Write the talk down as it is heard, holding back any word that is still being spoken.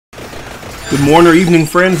Good morning or evening,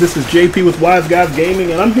 friends. This is JP with Wise Guys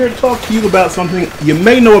Gaming, and I'm here to talk to you about something you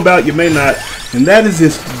may know about, you may not, and that is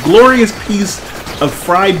this glorious piece of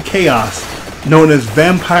fried chaos known as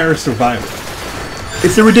Vampire Survivor.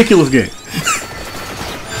 It's a ridiculous game.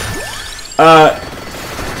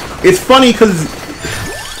 It's funny because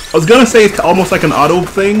I was gonna say it's almost like an auto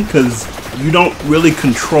thing because you don't really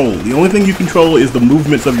control. The only thing you control is the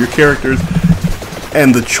movements of your characters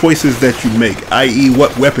and the choices that you make, i.e.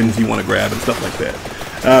 what weapons you want to grab and stuff like that.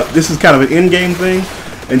 This is kind of an in-game thing,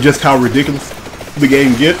 and just how ridiculous the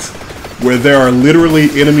game gets, where there are literally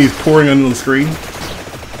enemies pouring onto the screen.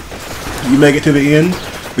 You make it to the end,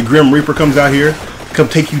 the Grim Reaper comes out here to come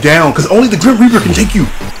take you down, because only the Grim Reaper can take you.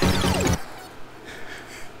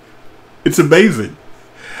 It's amazing.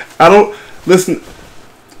 Listen,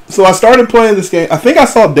 so I started playing this game, I think I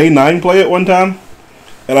saw Day 9 play it one time,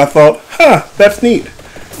 and I thought, huh, that's neat.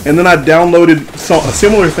 And then I downloaded a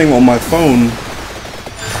similar thing on my phone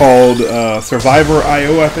called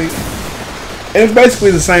Survivor.io, I think. And it's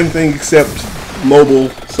basically the same thing except mobile,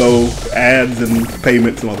 so ads and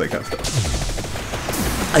payments and all that kind of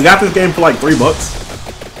stuff. I got this game for like $3.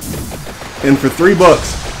 And for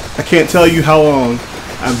 $3, I can't tell you how long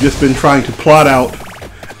I've just been trying to plot out.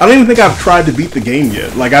 I don't even think I've tried to beat the game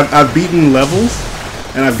yet. Like, I've beaten levels,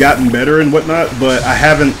 and I've gotten better and whatnot, but I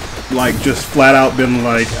haven't like just flat out been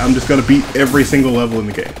like, I'm just gonna beat every single level in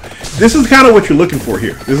the game. This is kind of what you're looking for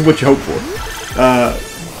here. This is what you hope for.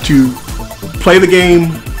 To play the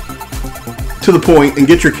game to the point and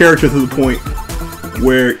get your character to the point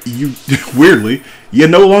where you, weirdly, you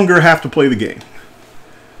no longer have to play the game.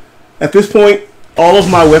 At this point, all of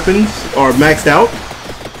my weapons are maxed out,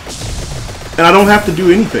 and I don't have to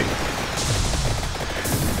do anything.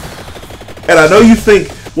 And I know you think,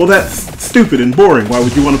 well, that's stupid and boring. Why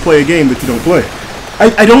would you want to play a game that you don't play?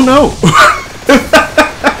 I don't know.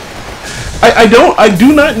 I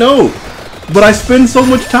do not know. But I spend so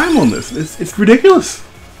much time on this. It's ridiculous.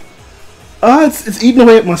 It's eating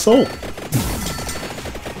away at my soul.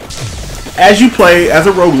 As you play, as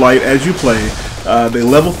a roguelite, as you play, they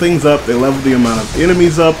level things up. They level the amount of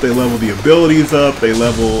enemies up. They level the abilities up. They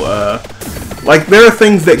level, like, there are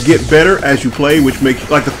things that get better as you play, which make,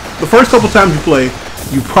 like, the first couple times you play,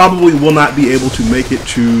 you probably will not be able to make it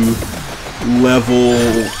to the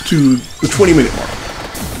 20-minute mark.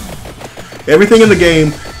 Everything in the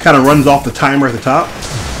game kind of runs off the timer at the top.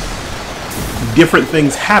 Different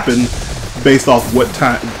things happen based off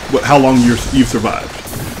how long you've survived.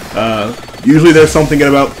 Usually there's something at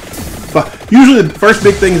about, usually the first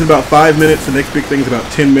big thing is about 5 minutes, the next big thing is about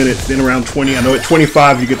 10 minutes, then around 20, I know at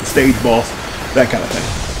 25 you get the stage boss, that kind of thing.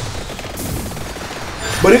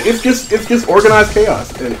 But it's just organized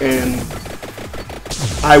chaos, and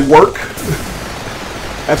I work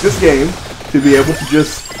at this game to be able to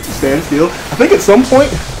just stand still. I think at some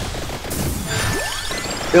point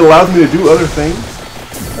it allows me to do other things.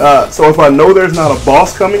 So if I know there's not a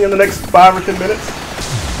boss coming in the next 5 or 10 minutes,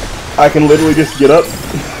 I can literally just get up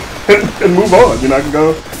and move on. You know, I can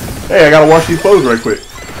go, hey, I gotta wash these clothes right quick.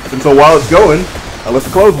 And so while it's going, I let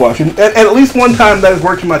the clothes wash. And at least one time that has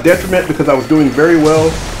worked to my detriment because I was doing very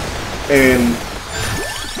well, and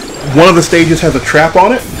one of the stages has a trap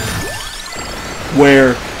on it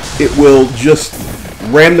where it will just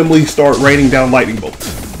randomly start raining down lightning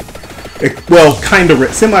bolts. Well, kind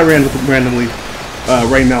of semi-randomly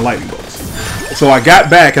raining down lightning bolts. So I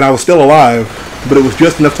got back and I was still alive, but it was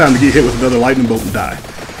just enough time to get hit with another lightning bolt and die,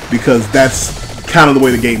 because that's kind of the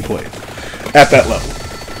way the game plays at that level.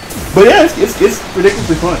 But yeah, it's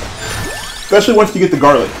ridiculously fun, especially once you get the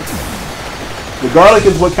garlic. The garlic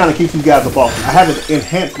is what kind of keeps these guys up off. I have an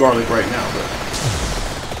enhanced garlic right now,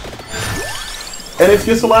 and it's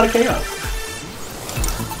just a lot of chaos.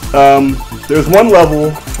 There's one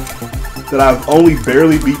level that I've only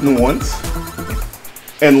barely beaten once,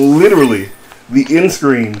 and literally the end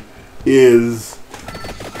screen is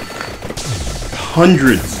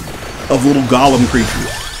hundreds of little golem creatures.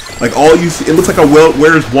 Like, all you see, it looks like a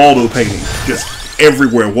Where's Waldo painting, just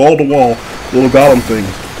everywhere, wall to wall, little golem things.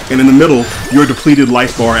 And in the middle, your depleted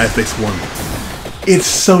life bar as they swarm you. It's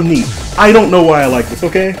so neat. I don't know why I like this,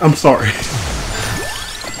 okay? I'm sorry.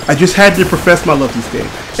 I just had to profess my love to this game.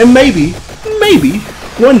 And maybe,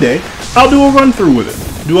 one day, I'll do a run through with it.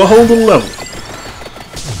 Do a whole little level.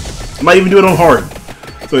 I might even do it on hard.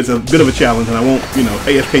 So it's a bit of a challenge, and I won't, you know,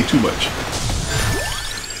 AFK too much.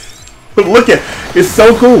 But look at it. It's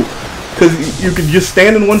so cool, because you can just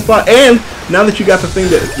stand in one spot, and now that you got the thing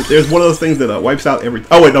that, there's one of those things that wipes out every,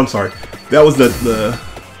 oh wait, I'm sorry. That was the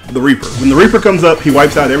Reaper. When the Reaper comes up, he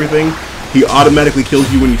wipes out everything. He automatically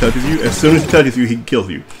kills you when he touches you. As soon as he touches you, he kills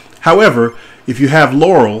you. However, if you have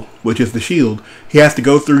Laurel, which is the shield, he has to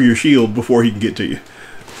go through your shield before he can get to you.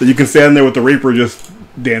 So you can stand there with the Reaper just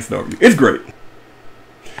dancing over you. It's great.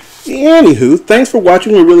 Anywho, thanks for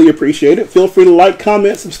watching. We really appreciate it. Feel free to like,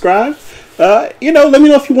 comment, subscribe. Let me know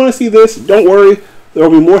if you want to see this. Don't worry. There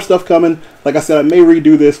will be more stuff coming. Like I said, I may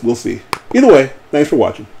redo this. We'll see. Either way, thanks for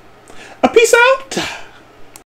watching. Peace out.